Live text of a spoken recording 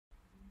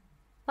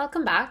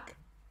Welcome back.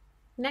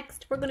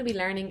 Next, we're going to be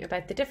learning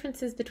about the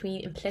differences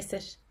between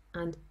implicit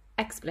and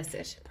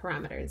explicit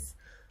parameters.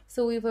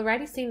 So we've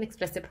already seen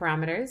explicit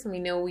parameters, and we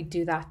know we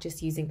do that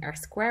just using our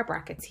square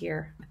brackets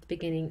here at the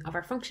beginning of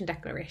our function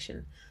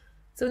declaration.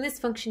 So in this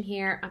function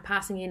here, I'm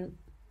passing in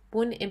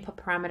one input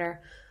parameter,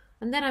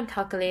 and then I'm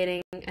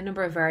calculating a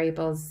number of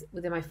variables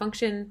within my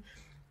function,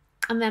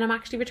 and then I'm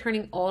actually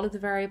returning all of the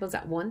variables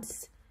at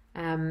once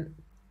in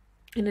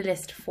a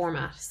list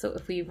format. So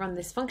if we run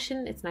this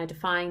function, it's now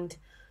defined,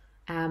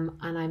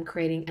 and I'm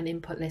creating an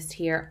input list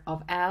here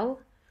of L.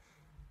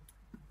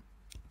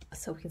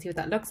 So we can see what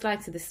that looks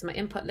like. So this is my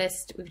input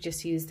list. We've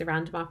just used the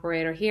random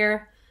operator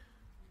here.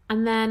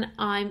 And then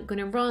I'm going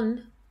to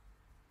run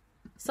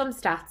some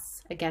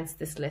stats against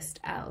this list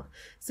L.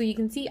 So you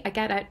can see I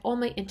get out all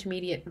my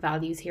intermediate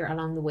values here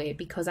along the way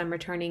because I'm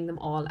returning them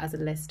all as a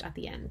list at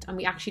the end. And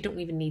we actually don't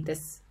even need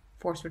this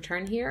force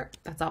return here.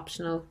 That's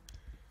optional.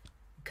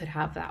 We could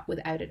have that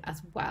without it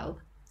as well.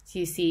 So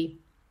you see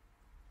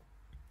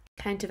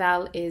count of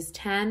L is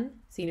 10.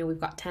 So you know we've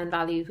got 10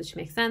 values, which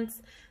makes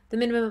sense. The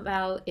minimum of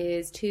L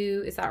is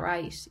 2, is that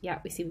right? Yeah,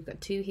 we see we've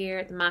got 2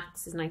 here. The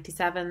max is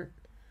 97.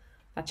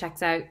 That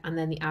checks out. And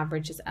then the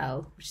average is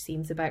L, which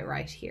seems about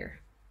right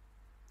here.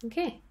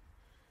 Okay,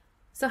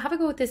 so have a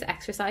go with this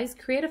exercise.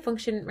 Create a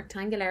function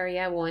rectangle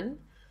area 1,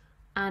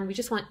 and we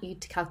just want you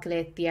to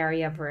calculate the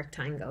area of a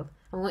rectangle.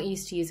 And we want you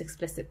to use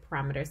explicit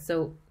parameters,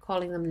 so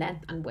calling them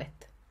length and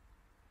width.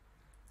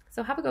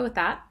 So have a go with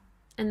that.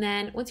 And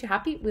then once you're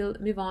happy, we'll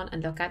move on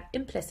and look at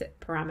implicit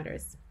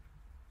parameters.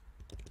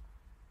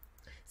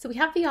 So we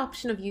have the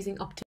option of using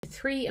up to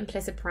 3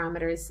 implicit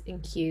parameters in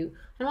Q,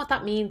 and what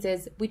that means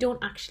is we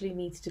don't actually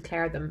need to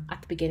declare them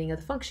at the beginning of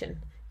the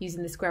function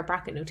using the square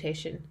bracket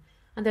notation,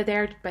 and they're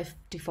there by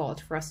default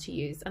for us to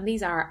use, and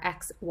these are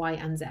x, y,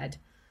 and z.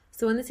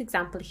 So in this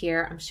example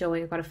here, I'm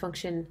showing I've got a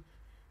function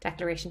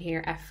declaration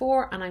here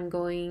f4, and I'm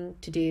going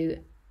to do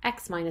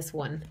x minus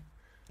 1.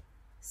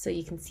 So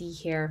you can see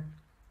here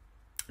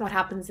what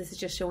happens. This is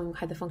just showing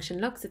how the function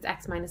looks. It's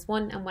x minus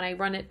 1, and when I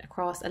run it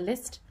across a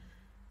list,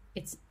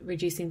 it's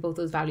reducing both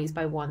those values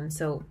by 1.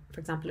 So for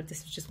example, if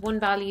this was just one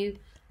value,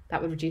 that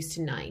would reduce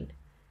to 9.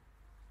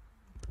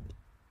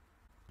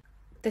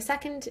 The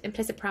second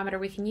implicit parameter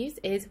we can use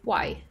is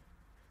y.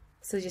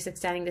 So just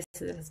extending this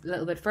a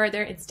little bit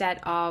further, instead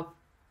of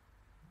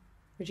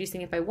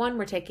reducing it by 1,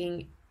 we're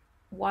taking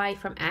y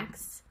from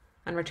x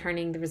and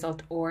returning the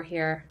result or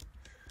here,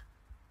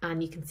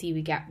 and you can see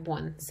we get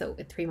 1. So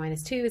 3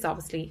 minus 2 is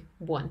obviously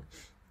 1.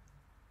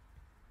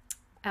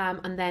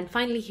 And then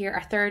finally here,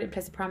 our third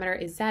implicit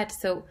parameter is z.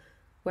 So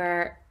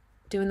we're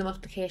doing the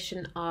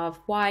multiplication of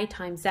y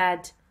times z,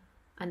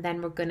 and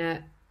then we're going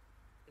to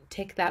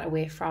take that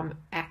away from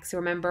x. So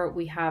remember,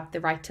 we have the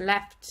right to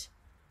left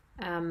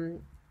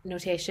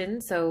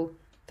notation. So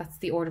that's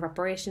the order of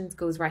operations,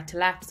 goes right to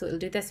left. So it'll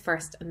do this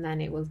first, and then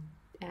it will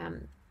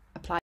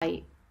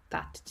apply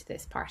that to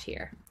this part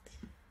here.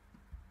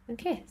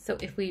 Okay, so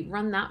if we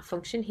run that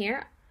function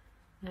here,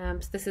 so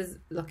this is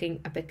looking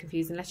a bit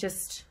confusing. Let's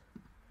just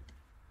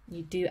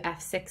you do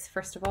F6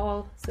 first of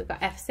all. So we've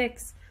got F6,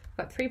 we've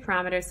got 3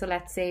 parameters. So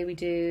let's say we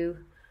do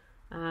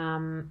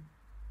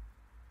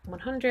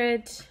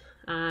 100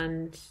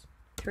 and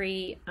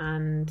 3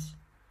 and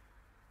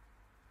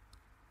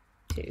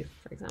 2,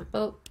 for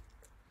example.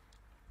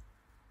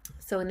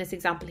 So in this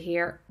example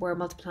here, we're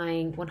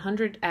multiplying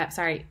 100,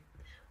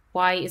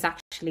 y is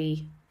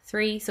actually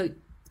 3. So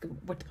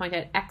we're to point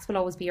out x will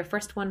always be your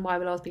first one, y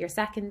will always be your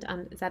second,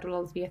 and z will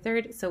always be your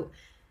third. So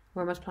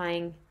we're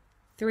multiplying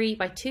 3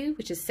 by 2,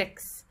 which is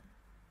 6,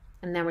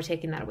 and then we're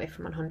taking that away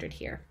from 100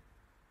 here.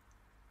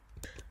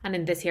 And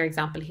in this here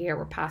example here,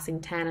 we're passing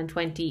 10 and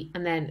 20,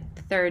 and then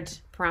the third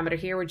parameter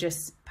here, we're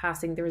just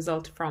passing the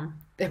result from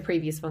the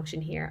previous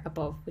function here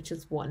above, which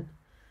is 1.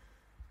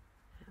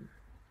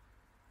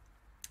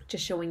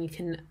 Just showing you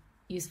can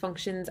use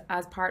functions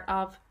as part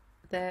of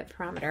the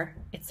parameter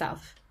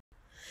itself.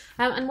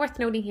 And worth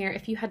noting here,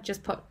 if you had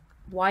just put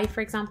y, for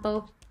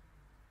example,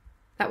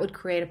 that would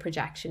create a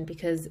projection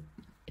because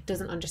it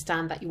doesn't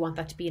understand that you want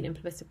that to be an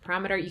implicit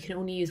parameter. You can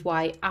only use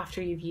y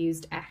after you've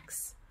used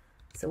x.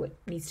 So it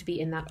needs to be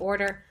in that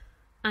order.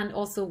 And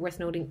also worth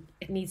noting,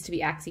 it needs to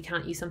be x. You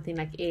can't use something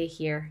like a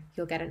here,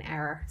 you'll get an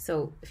error.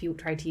 So if you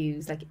try to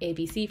use like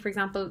ABC, for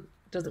example,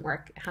 it doesn't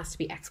work. It has to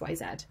be x, y,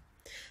 z.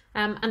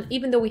 And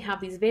even though we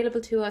have these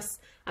available to us,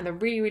 and they're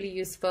really, really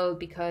useful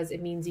because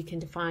it means you can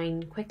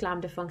define quick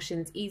lambda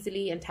functions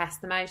easily and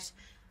test them out,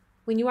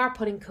 when you are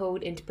putting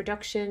code into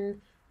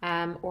production,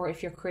 or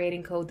if you're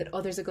creating code that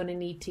others are going to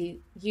need to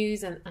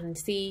use and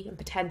see and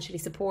potentially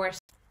support,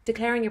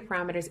 declaring your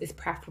parameters is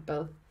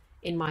preferable,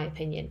 in my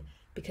opinion,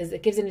 because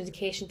it gives an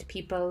indication to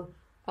people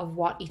of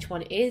what each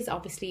one is.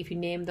 Obviously, if you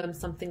name them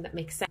something that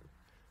makes sense,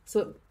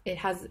 so it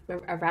has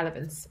a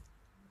relevance.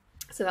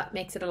 So that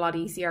makes it a lot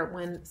easier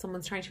when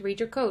someone's trying to read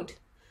your code.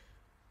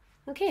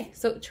 Okay,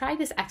 so try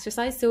this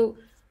exercise. So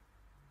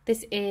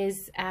this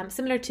is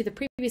similar to the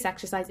previous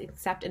exercise,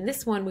 except in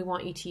this one, we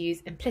want you to use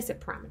implicit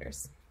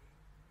parameters.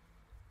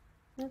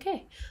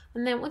 Okay,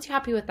 and then once you're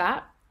happy with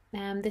that,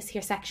 this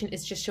here section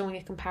is just showing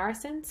a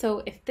comparison.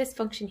 So if this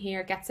function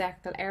here, get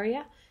circle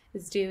area,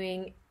 is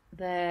doing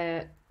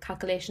the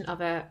calculation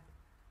of a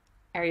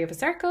area of a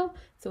circle,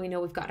 so we know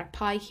we've got our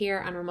pi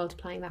here and we're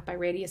multiplying that by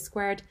radius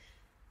squared.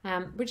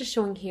 We're just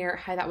showing here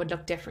how that would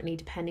look differently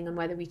depending on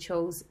whether we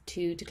chose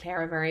to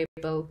declare a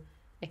variable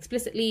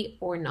explicitly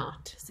or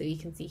not. So you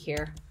can see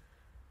here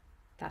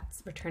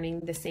that's returning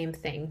the same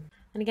thing.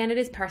 And again, it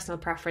is personal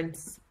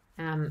preference,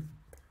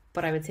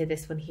 but I would say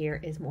this one here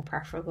is more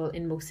preferable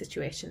in most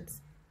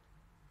situations.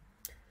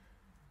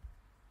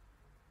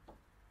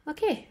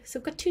 Okay, so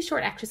we've got two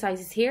short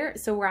exercises here.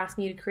 So we're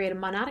asking you to create a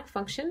monadic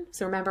function.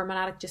 So remember,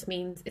 monadic just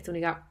means it's only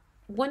got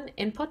one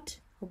input,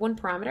 or one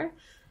parameter.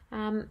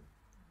 And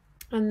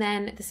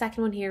then the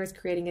second one here is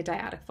creating a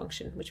dyadic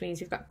function, which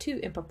means you've got two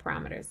input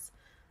parameters.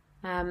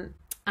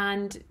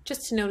 And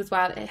just to note as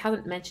well, it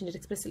hasn't mentioned it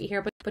explicitly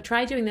here, but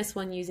try doing this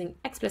one using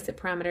explicit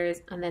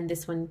parameters and then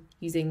this one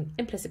using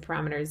implicit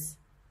parameters,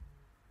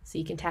 so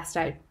you can test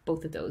out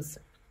both of those.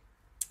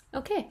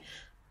 Okay,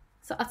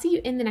 so I'll see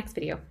you in the next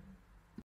video.